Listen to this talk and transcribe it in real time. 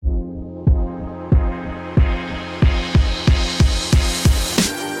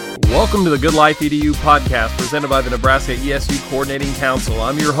Welcome to the Good Life EDU podcast presented by the Nebraska ESU Coordinating Council.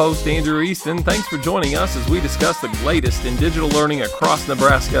 I'm your host, Andrew Easton. Thanks for joining us as we discuss the latest in digital learning across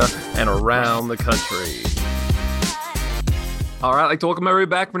Nebraska and around the country. All right, I'd like to welcome everybody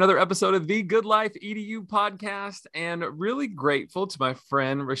back for another episode of the Good Life EDU podcast, and really grateful to my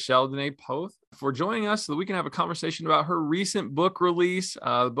friend Rochelle Dene Poth for joining us so that we can have a conversation about her recent book release.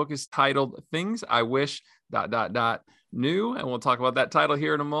 The book is titled Things I Wish ... New, and we'll talk about that title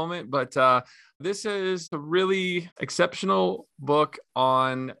here in a moment. But this is a really exceptional book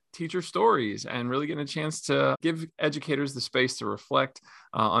on teacher stories and really getting a chance to give educators the space to reflect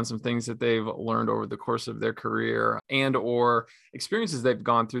on some things that they've learned over the course of their career and or experiences they've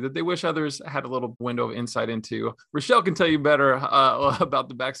gone through that they wish others had a little window of insight into. Rochelle can tell you better about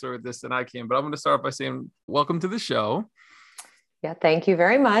the backstory of this than I can, but I'm going to start off by saying welcome to the show. Yeah, thank you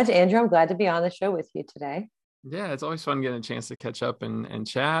very much, Andrew. I'm glad to be on the show with you today. Yeah, it's always fun getting a chance to catch up and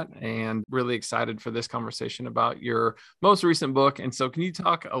chat, and really excited for this conversation about your most recent book. And so can you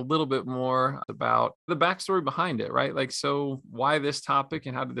talk a little bit more about the backstory behind it, right? Like, so why this topic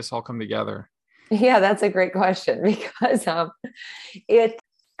and how did this all come together? Yeah, that's a great question because it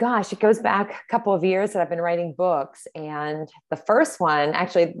goes back a couple of years that I've been writing books. And the first one,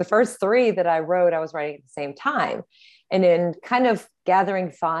 actually the first three that I wrote, I was writing at the same time. And in kind of gathering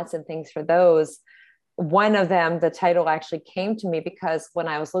thoughts and things for those, one of them, the title actually came to me because when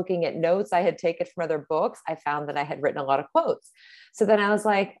I was looking at notes I had taken from other books, I found that I had written a lot of quotes. So then I was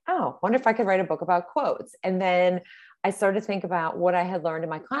like, oh, wonder if I could write a book about quotes. And then I started to think about what I had learned in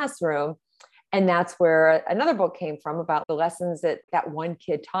my classroom. And that's where another book came from, about the lessons that one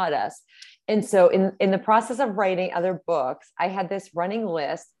kid taught us. And so in the process of writing other books, I had this running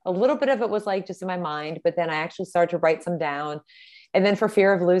list. A little bit of it was like just in my mind, but then I actually started to write some down. And then for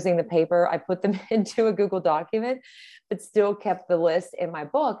fear of losing the paper, I put them into a Google document, but still kept the list in my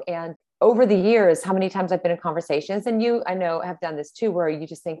book. And over the years, how many times I've been in conversations, and you, I know, have done this too, where you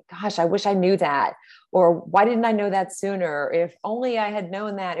just think, gosh, I wish I knew that, or why didn't I know that sooner? If only I had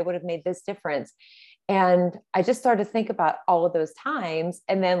known that, it would have made this difference. And I just started to think about all of those times,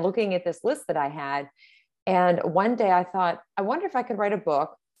 and then looking at this list that I had. And one day I thought, I wonder if I could write a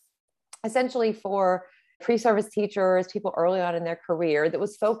book essentially for pre-service teachers, people early on in their career, that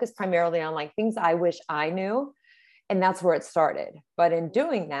was focused primarily on like things I wish I knew. And that's where it started. But in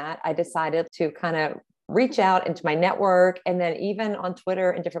doing that, I decided to kind of reach out into my network, and then even on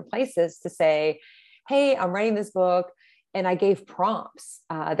Twitter and different places to say, hey, I'm writing this book. And I gave prompts.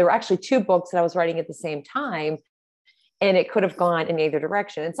 There were actually two books that I was writing at the same time, and it could have gone in either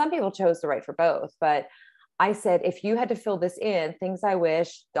direction. And some people chose to write for both, but I said, if you had to fill this in, things I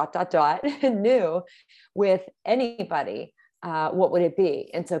wish ... knew with anybody, what would it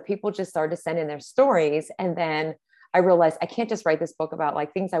be? And so people just started to send in their stories. And then I realized I can't just write this book about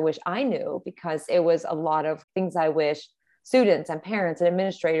like things I wish I knew, because it was a lot of things I wish students and parents and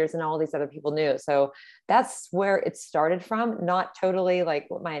administrators and all these other people knew. So that's where it started from. Not totally like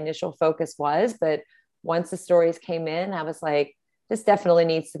what my initial focus was, but once the stories came in, I was like, this definitely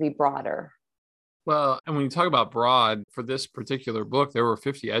needs to be broader. Well, and when you talk about broad, for this particular book, there were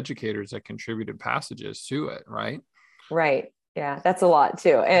 50 educators that contributed passages to it, right? Right. Yeah, that's a lot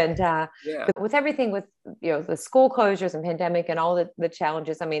too. And with everything with, the school closures and pandemic and all the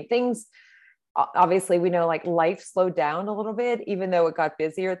challenges, I mean, things, obviously we know like life slowed down a little bit, even though it got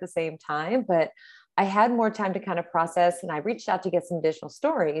busier at the same time, but I had more time to kind of process, and I reached out to get some additional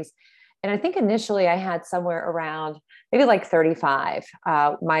stories. And I think initially I had somewhere around maybe like 35.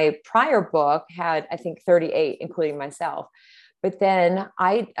 My prior book had, I think, 38, including myself. But then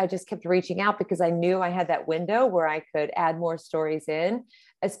I just kept reaching out because I knew I had that window where I could add more stories in,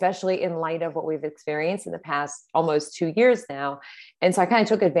 especially in light of what we've experienced in the past almost 2 years now. And so I kind of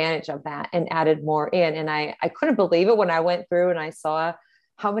took advantage of that and added more in. And I couldn't believe it when I went through and I saw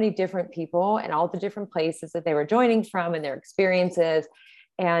how many different people and all the different places that they were joining from and their experiences.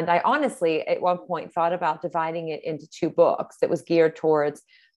 And I honestly, at one point, thought about dividing it into two books that was geared towards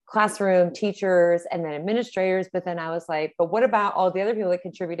classroom teachers and then administrators. But then I was like, but what about all the other people that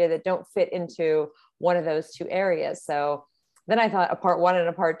contributed that don't fit into one of those two areas? So then I thought a part one and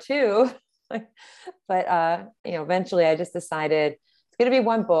a part two. But eventually I just decided it's going to be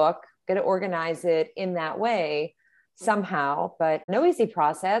one book, going to organize it in that way somehow, but no easy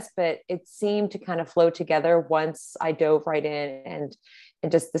process. But it seemed to kind of flow together once I dove right in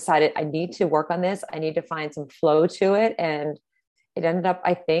and just decided I need to work on this. I need to find some flow to it. And it ended up,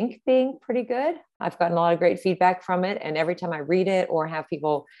 I think, being pretty good. I've gotten a lot of great feedback from it. And every time I read it or have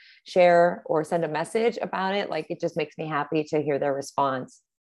people share or send a message about it, like, it just makes me happy to hear their response.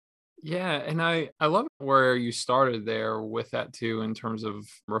 Yeah, and I love where you started there with that too, in terms of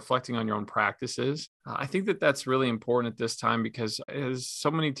reflecting on your own practices. I think that that's really important at this time because as so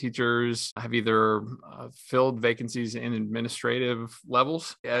many teachers have either filled vacancies in administrative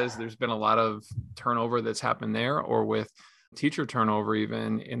levels, as there's been a lot of turnover that's happened there, or with teacher turnover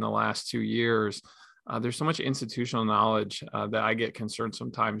even in the last 2 years. There's so much institutional knowledge that I get concerned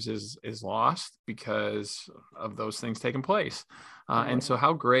sometimes is lost because of those things taking place. And so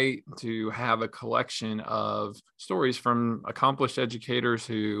how great to have a collection of stories from accomplished educators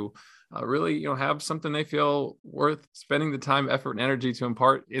who really, have something they feel worth spending the time, effort, and energy to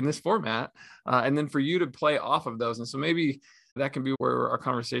impart in this format. And then for you to play off of those. And so maybe that can be where our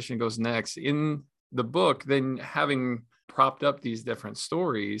conversation goes next. In the book, then having propped up these different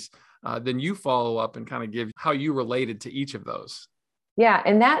stories, then you follow up and kind of give how you related to each of those. Yeah.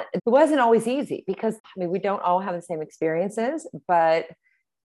 And that it wasn't always easy because we don't all have the same experiences, but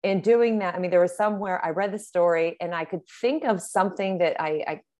in doing that, there was somewhere I read the story and I could think of something that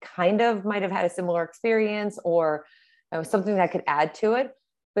I kind of might have had a similar experience or something that I could add to it.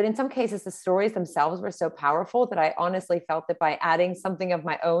 But in some cases, the stories themselves were so powerful that I honestly felt that by adding something of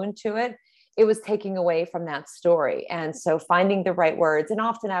my own to it, it was taking away from that story. And so finding the right words, and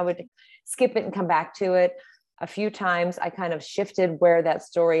often I would skip it and come back to it. A few times I kind of shifted where that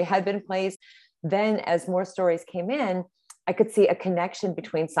story had been placed. Then as more stories came in, I could see a connection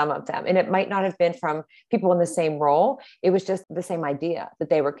between some of them. And it might not have been from people in the same role. It was just the same idea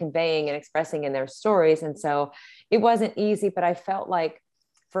that they were conveying and expressing in their stories. And so it wasn't easy, but I felt like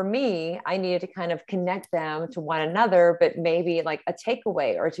for me, I needed to kind of connect them to one another, but maybe like a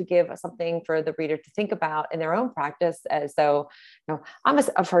takeaway or to give something for the reader to think about in their own practice. As though, I'm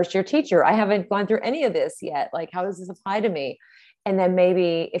a first year teacher. I haven't gone through any of this yet. Like, how does this apply to me? And then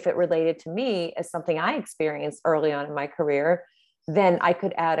maybe if it related to me as something I experienced early on in my career, then I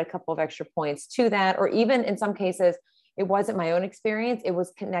could add a couple of extra points to that. Or even in some cases, it wasn't my own experience. It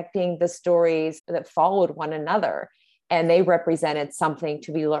was connecting the stories that followed one another, and they represented something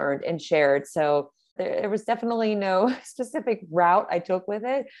to be learned and shared. So there was definitely no specific route I took with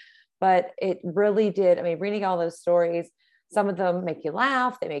it, but it really did. Reading all those stories, some of them make you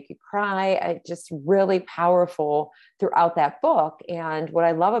laugh, they make you cry. Just really powerful throughout that book. And what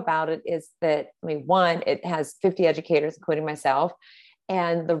I love about it is that, one, it has 50 educators, including myself,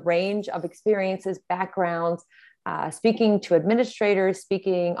 and the range of experiences, backgrounds, speaking to administrators,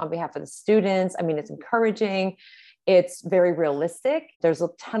 speaking on behalf of the students. It's encouraging. It's very realistic. There's a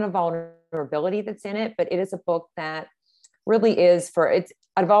ton of vulnerability that's in it, but it is a book that really is it's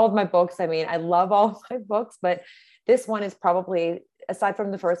out of all of my books. I love all of my books, but this one is probably, aside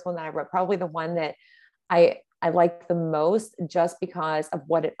from the first one that I wrote, probably the one that I like the most, just because of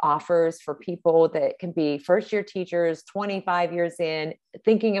what it offers for people that can be first year teachers, 25 years in,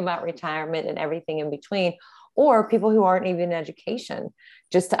 thinking about retirement and everything in between, or people who aren't even in education,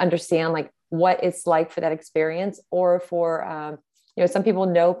 just to understand like what it's like for that experience, or for, some people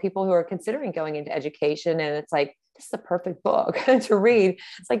know people who are considering going into education, and it's like, this is a perfect book to read.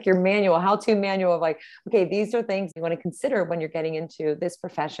 It's like your manual, how-to manual of like, okay, these are things you want to consider when you're getting into this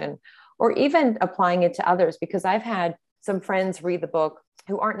profession, or even applying it to others. Because I've had some friends read the book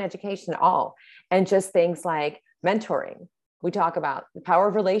who aren't in education at all. And just things like mentoring. We talk about the power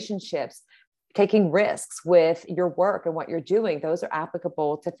of relationships, taking risks with your work and what you're doing. Those are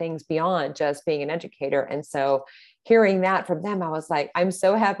applicable to things beyond just being an educator. And so hearing that from them, I was like, I'm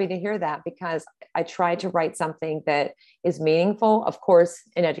so happy to hear that, because I try to write something that is meaningful, of course,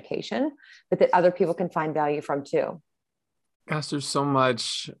 in education, but that other people can find value from too. Gosh, there's so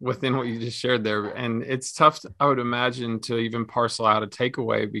much within what you just shared there. And it's tough, I would imagine, to even parcel out a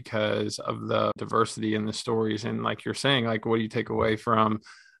takeaway because of the diversity in the stories. And like you're saying, like, what do you take away from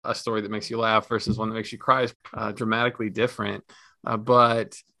a story that makes you laugh versus one that makes you cry is dramatically different.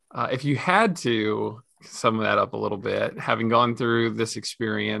 But if you had to sum that up a little bit, having gone through this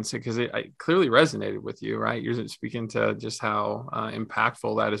experience, because it clearly resonated with you, right? You're speaking to just how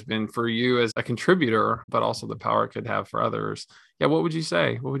impactful that has been for you as a contributor, but also the power it could have for others. Yeah. What would you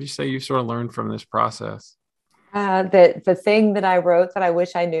say? What would you say you sort of learned from this process? The thing that I wrote that I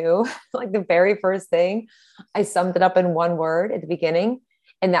wish I knew, like the very first thing, I summed it up in one word at the beginning,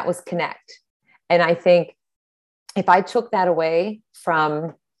 and that was connect. And I think if I took that away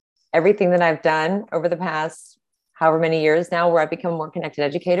from everything that I've done over the past however many years now, where I've become a more connected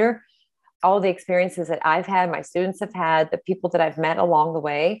educator, all the experiences that I've had, my students have had, the people that I've met along the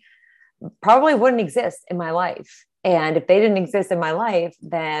way probably wouldn't exist in my life. And if they didn't exist in my life,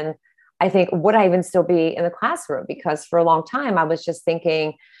 then I think, would I even still be in the classroom? Because for a long time, I was just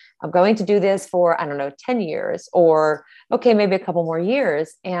thinking, I'm going to do this for, I don't know, 10 years, or okay, maybe a couple more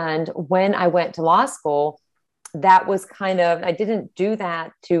years. And when I went to law school, that was kind of, I didn't do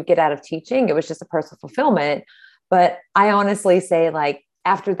that to get out of teaching. It was just a personal fulfillment. But I honestly say, like,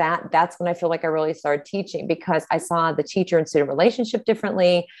 after that, that's when I feel like I really started teaching, because I saw the teacher and student relationship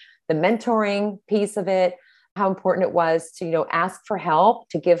differently, the mentoring piece of it, how important it was to, ask for help,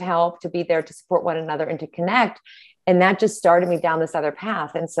 to give help, to be there to support one another and to connect. And that just started me down this other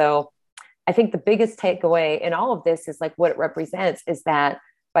path. And so I think the biggest takeaway in all of this is like what it represents is that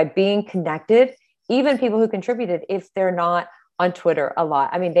by being connected, even people who contributed, if they're not on Twitter a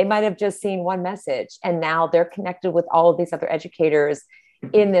lot, I mean, they might have just seen one message and now they're connected with all of these other educators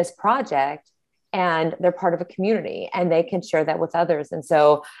in this project, and they're part of a community and they can share that with others. And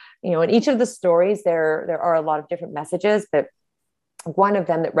so, in each of the stories, there are a lot of different messages, but one of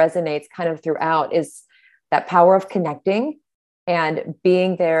them that resonates kind of throughout is that power of connecting and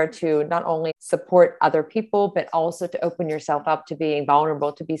being there to not only support other people, but also to open yourself up to being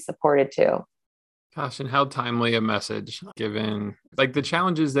vulnerable, to be supported too. Gosh, and how timely a message, given like the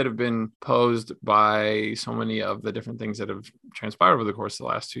challenges that have been posed by so many of the different things that have transpired over the course of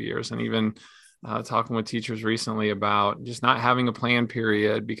the last 2 years. And even talking with teachers recently about just not having a plan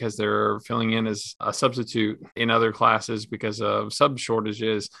period because they're filling in as a substitute in other classes because of sub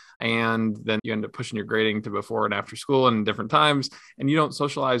shortages. And then you end up pushing your grading to before and after school and different times, and you don't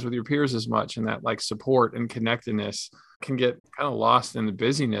socialize with your peers as much. And that like support and connectedness can get kind of lost in the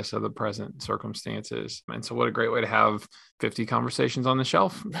busyness of the present circumstances. And so what a great way to have 50 conversations on the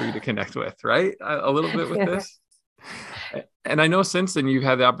shelf for you to connect with, right? A little bit with this. And I know since then you've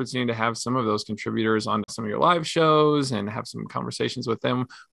had the opportunity to have some of those contributors on some of your live shows and have some conversations with them.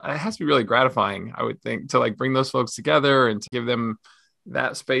 It has to be really gratifying, I would think, to like bring those folks together and to give them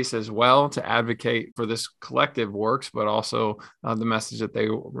that space as well to advocate for this collective works, but also the message that they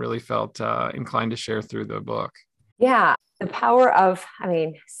really felt inclined to share through the book. Yeah. The power of,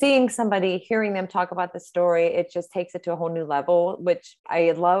 seeing somebody, hearing them talk about the story, it just takes it to a whole new level, which I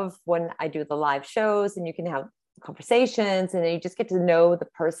love when I do the live shows and you can have conversations and you just get to know the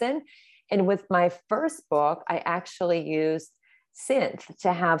person. And with my first book, I actually used Synth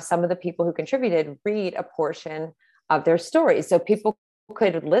to have some of the people who contributed read a portion of their story. So people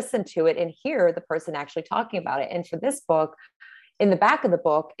could listen to it and hear the person actually talking about it. And for this book, in the back of the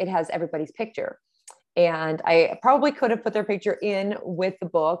book, it has everybody's picture. And I probably could have put their picture in with the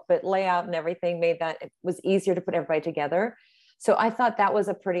book, but layout and everything made that it was easier to put everybody together. So I thought that was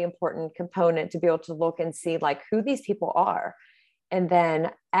a pretty important component to be able to look and see like who these people are. And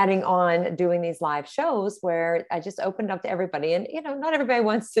then adding on doing these live shows where I just opened up to everybody. And, not everybody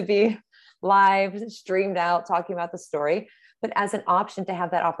wants to be live streamed out talking about the story, but as an option to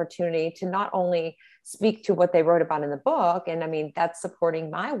have that opportunity to not only speak to what they wrote about in the book. And that's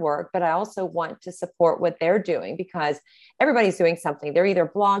supporting my work, but I also want to support what they're doing because everybody's doing something. They're either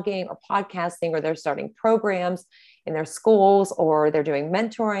blogging or podcasting, or they're starting programs in their schools, or they're doing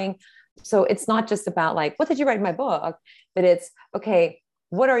mentoring. So it's not just about like, what did you write in my book? But it's, okay,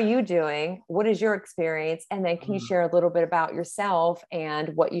 what are you doing? What is your experience? And then can you share a little bit about yourself and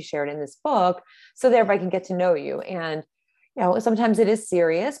what you shared in this book so that everybody can get to know you? And sometimes it is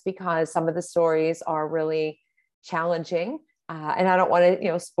serious because some of the stories are really challenging. And I don't want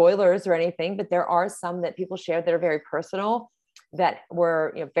to, spoilers or anything, but there are some that people share that are very personal, that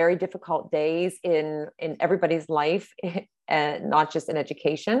were very difficult days in everybody's life, and not just in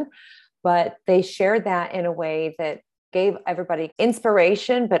education. But they shared that in a way that gave everybody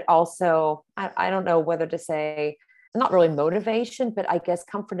inspiration, but also, I don't know whether to say, not really motivation, but I guess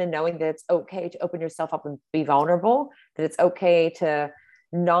comfort in knowing that it's okay to open yourself up and be vulnerable, that it's okay to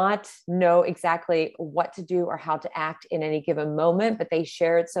not know exactly what to do or how to act in any given moment, but they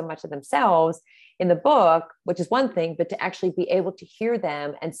shared so much of themselves in the book, which is one thing, but to actually be able to hear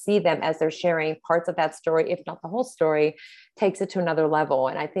them and see them as they're sharing parts of that story, if not the whole story, takes it to another level.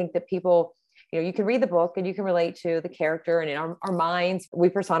 And I think that people, you can read the book and you can relate to the character, and in our minds, we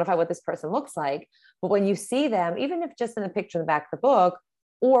personify what this person looks like. But when you see them, even if just in the picture in the back of the book,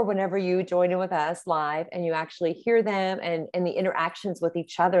 or whenever you join in with us live and you actually hear them and the interactions with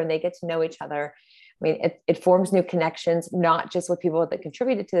each other and they get to know each other, it forms new connections, not just with people that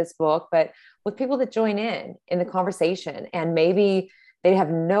contributed to this book, but with people that join in the conversation. And maybe they have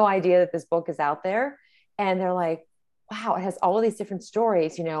no idea that this book is out there. And they're like, wow, it has all of these different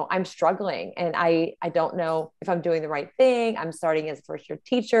stories. I'm struggling and I don't know if I'm doing the right thing. I'm starting as a first year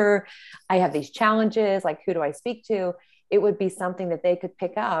teacher. I have these challenges. Like, who do I speak to? It would be something that they could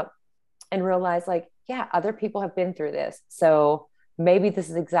pick up and realize like, yeah, other people have been through this. So maybe this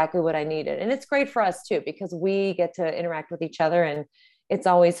is exactly what I needed. And it's great for us too, because we get to interact with each other and it's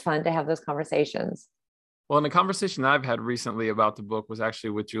always fun to have those conversations. Well, and the conversation that I've had recently about the book was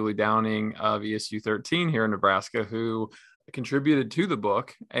actually with Julie Downing of ESU 13 here in Nebraska, who contributed to the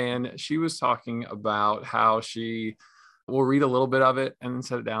book. And she was talking about how she will read a little bit of it and then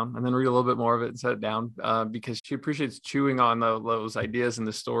set it down, and then read a little bit more of it and set it down, because she appreciates chewing on those ideas and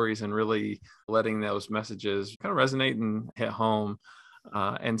the stories and really letting those messages kind of resonate and hit home.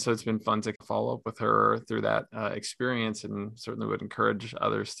 And so it's been fun to follow up with her through that experience, and certainly would encourage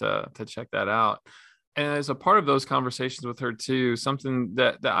others to check that out. And as a part of those conversations with her too, something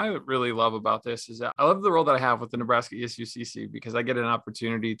that I really love about this is that I love the role that I have with the Nebraska ESUCC, because I get an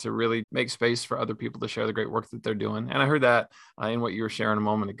opportunity to really make space for other people to share the great work that they're doing. And I heard that in what you were sharing a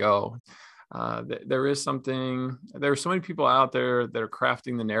moment ago. There are so many people out there that are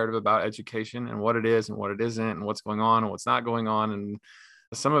crafting the narrative about education and what it is and what it isn't and what's going on and what's not going on. And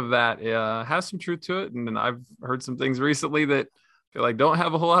some of that has some truth to it. And then I've heard some things recently that feel like don't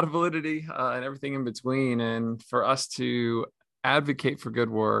have a whole lot of validity, and everything in between. And for us to advocate for good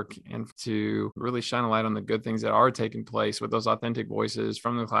work and to really shine a light on the good things that are taking place with those authentic voices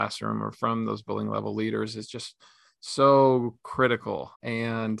from the classroom or from those building level leaders is just so critical.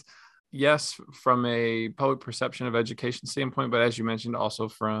 And yes, from a public perception of education standpoint, but as you mentioned, also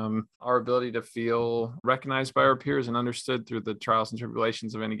from our ability to feel recognized by our peers and understood through the trials and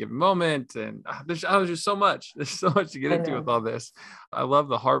tribulations of any given moment. And there's just so much. There's so much to get into with all this. I love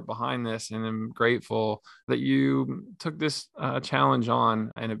the heart behind this, and I'm grateful that you took this challenge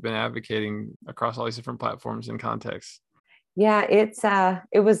on and have been advocating across all these different platforms and contexts. Yeah,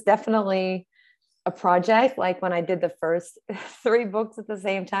 it was definitely a project. Like when I did the first 3 books at the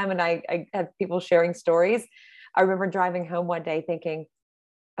same time, and I had people sharing stories, I remember driving home one day thinking,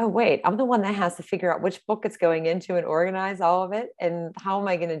 oh, wait, I'm the one that has to figure out which book it's going into and organize all of it. And how am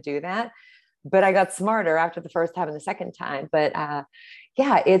I going to do that? But I got smarter after the first time and the second time. But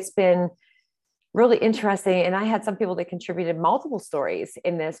yeah, it's been really interesting. And I had some people that contributed multiple stories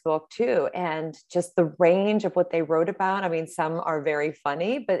in this book too. And just the range of what they wrote about. I mean, some are very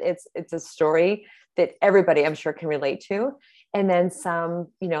funny, but it's a story that everybody I'm sure can relate to. And then some,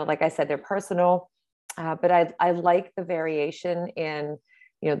 like I said, they're personal, but I like the variation in,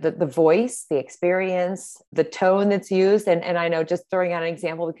 the voice, the experience, the tone that's used. And I know, just throwing out an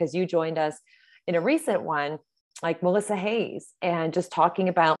example, because you joined us in a recent one, like Melissa Hayes, and just talking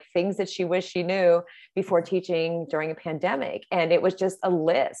about things that she wished she knew before teaching during a pandemic. And it was just a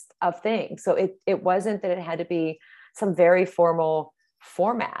list of things. So it wasn't that it had to be some very formal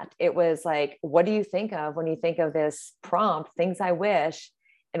format. It was like, what do you think of when you think of this prompt, things I wish,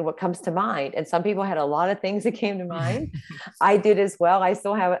 and what comes to mind? And some people had a lot of things that came to mind. I did as well. I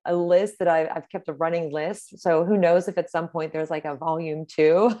still have a list that I've kept a running list. So who knows if at some point there's like a volume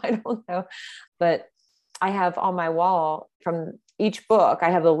 2, I don't know. But I have on my wall from each book,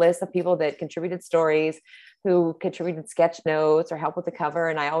 I have a list of people that contributed stories, who contributed sketch notes or help with the cover.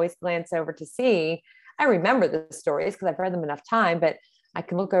 And I always glance over to see, I remember the stories because I've read them enough time, but I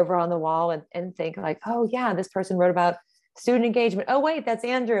can look over on the wall and think like, oh yeah, this person wrote about student engagement. Oh wait, that's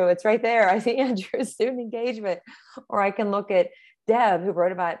Andrew. It's right there. I see Andrew's student engagement. Or I can look at Deb, who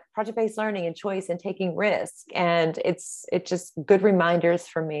wrote about project-based learning and choice and taking risks. And it's just good reminders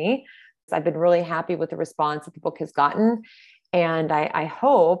for me. I've been really happy with the response that the book has gotten. And I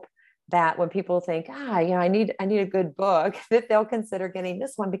hope that when people think, I need a good book, that they'll consider getting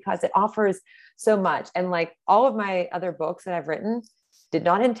this one, because it offers so much. And like all of my other books that I've written, did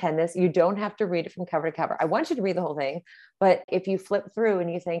not intend this. You don't have to read it from cover to cover. I want you to read the whole thing. But if you flip through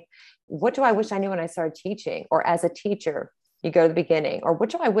and you think, what do I wish I knew when I started teaching? Or as a teacher, you go to the beginning. Or what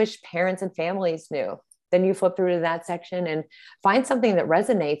do I wish parents and families knew? Then you flip through to that section and find something that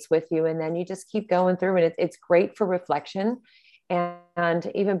resonates with you. And then you just keep going through, and it's great for reflection. And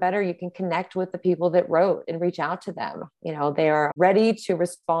even better, you can connect with the people that wrote and reach out to them. They are ready to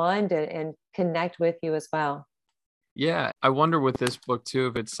respond and connect with you as well. Yeah. I wonder with this book too,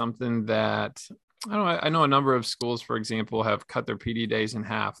 if it's something that, I know a number of schools, for example, have cut their PD days in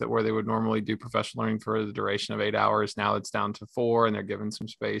half, that where they would normally do professional learning for the duration of 8 hours. Now it's down to 4, and they're giving some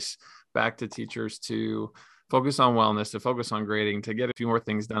space back to teachers to focus on wellness, to focus on grading, to get a few more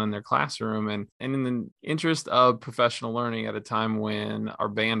things done in their classroom. And in the interest of professional learning at a time when our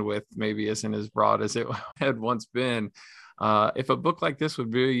bandwidth maybe isn't as broad as it had once been, if a book like this would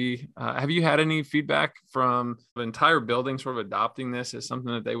be, have you had any feedback from the entire building sort of adopting this as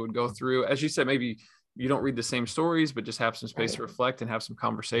something that they would go through? As you said, maybe you don't read the same stories, but just have some space to reflect and have some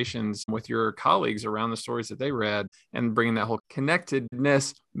conversations with your colleagues around the stories that they read, and bringing that whole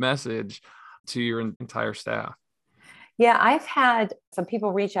connectedness message to your entire staff. Yeah, I've had some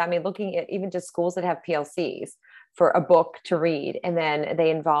people reach out to me looking at even just schools that have PLCs. for a book to read. And then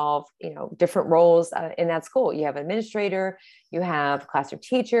they involve, different roles in that school. You have an administrator, you have a classroom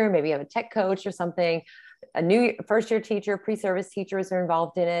teacher, maybe you have a tech coach or something, a new first year teacher, pre-service teachers are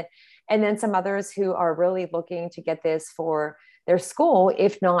involved in it. And then some others who are really looking to get this for their school,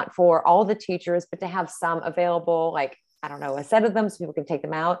 if not for all the teachers, but to have some available, like, I don't know, a set of them so people can take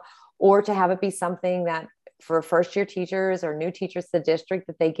them out, or to have it be something that for first year teachers or new teachers to the district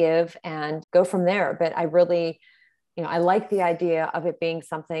that they give and go from there. But I really, I like the idea of it being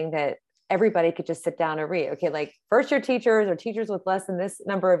something that everybody could just sit down and read. Okay, like first year teachers or teachers with less than this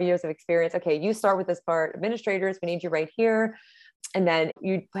number of years of experience. Okay, you start with this part. Administrators, we need you right here. And then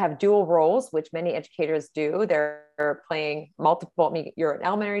you have dual roles, which many educators do. They're playing multiple. I mean, you're an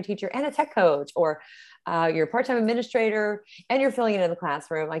elementary teacher and a tech coach, or you're a part-time administrator and you're filling it in the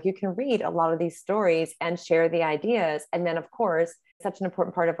classroom. Like, you can read a lot of these stories and share the ideas. And then, of course, such an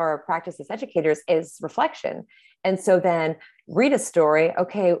important part of our practice as educators is reflection. And so then read a story.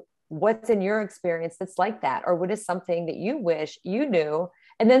 Okay, what's in your experience that's like that? Or what is something that you wish you knew?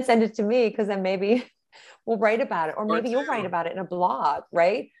 And then send it to me, because then maybe we'll write about it, or maybe you'll write about it in a blog,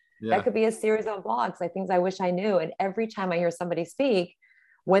 right? Yeah. That could be a series of blogs, like things I wish I knew. And every time I hear somebody speak,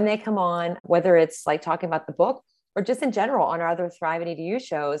 when they come on, whether it's like talking about the book or just in general on our other Thrive and EDU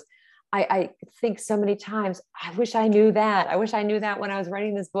shows, I think so many times, I wish I knew that. I wish I knew that when I was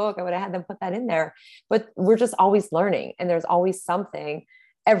writing this book, I would have had them put that in there. But we're just always learning. And there's always something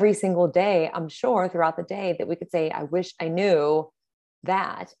every single day, I'm sure, throughout the day that we could say, I wish I knew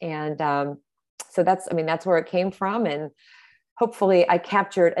that. And so that's where it came from. And hopefully I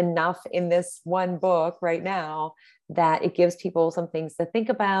captured enough in this one book right now that it gives people some things to think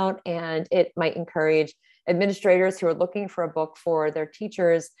about, and it might encourage administrators who are looking for a book for their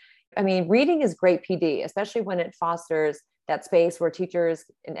teachers. I mean, reading is great PD, especially when it fosters that space where teachers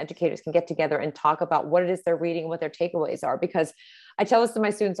and educators can get together and talk about what it is they're reading and what their takeaways are. Because I tell this to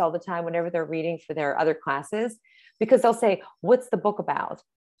my students all the time whenever they're reading for their other classes, because they'll say, what's the book about?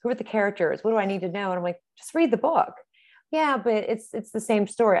 Who are the characters? What do I need to know? And I'm like, just read the book. Yeah, but it's the same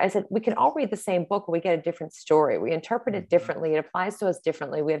story. I said, we can all read the same book, but we get a different story. We interpret it differently. It applies to us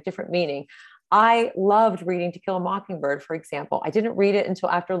differently. We have different meaning. I loved reading To Kill a Mockingbird, for example. I didn't read it until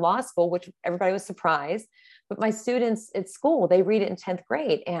after law school, which everybody was surprised. But my students at school, they read it in 10th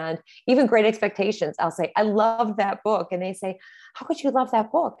grade. And even Great Expectations, I'll say, I love that book. And they say, how could you love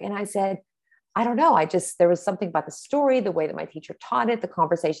that book? And I said, I don't know. There was something about the story, the way that my teacher taught it, the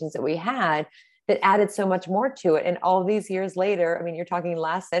conversations that we had, that added so much more to it. And all these years later, I mean, you're talking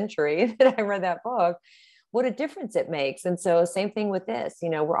last century that I read that book, what a difference it makes. And so same thing with this,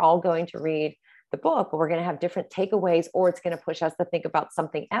 we're all going to read the book, but we're going to have different takeaways, or it's going to push us to think about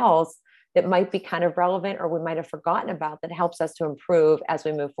something else that might be kind of relevant, or we might have forgotten about, that helps us to improve as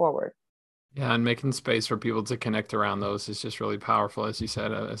we move forward. Yeah, and making space for people to connect around those is just really powerful, as you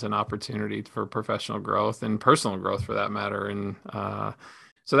said, as an opportunity for professional growth and personal growth for that matter. And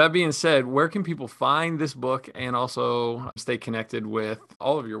so that being said, where can people find this book and also stay connected with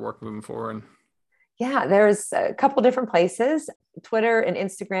all of your work moving forward? Yeah, there's a couple different places, Twitter and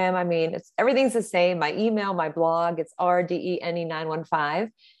Instagram. I mean, everything's the same. My email, my blog, it's rdene915.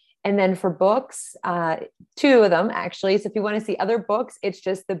 And then for books, 2 of them actually. So if you want to see other books, it's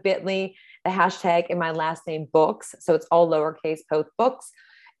just the bit.ly, the hashtag, and my last name, books. So it's all lowercase, both books.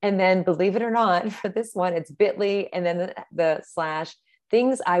 And then, believe it or not, for this one, it's bit.ly and then the /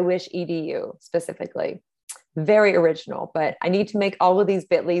 things I wish EDU specifically. Very original, but I need to make all of these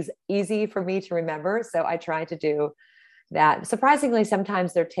bit.lys easy for me to remember. So I try to do that. Surprisingly,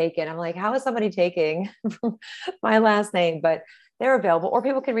 sometimes they're taken. I'm like, how is somebody taking my last name? But they're available, or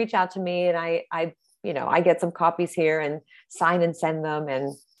people can reach out to me, and I get some copies here and sign and send them.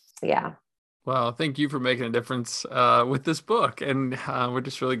 And yeah. Well, thank you for making a difference with this book. And we're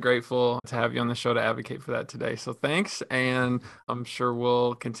just really grateful to have you on the show to advocate for that today. So thanks. And I'm sure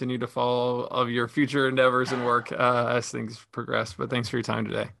we'll continue to follow of your future endeavors and work as things progress. But thanks for your time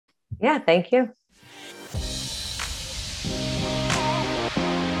today. Yeah, thank you.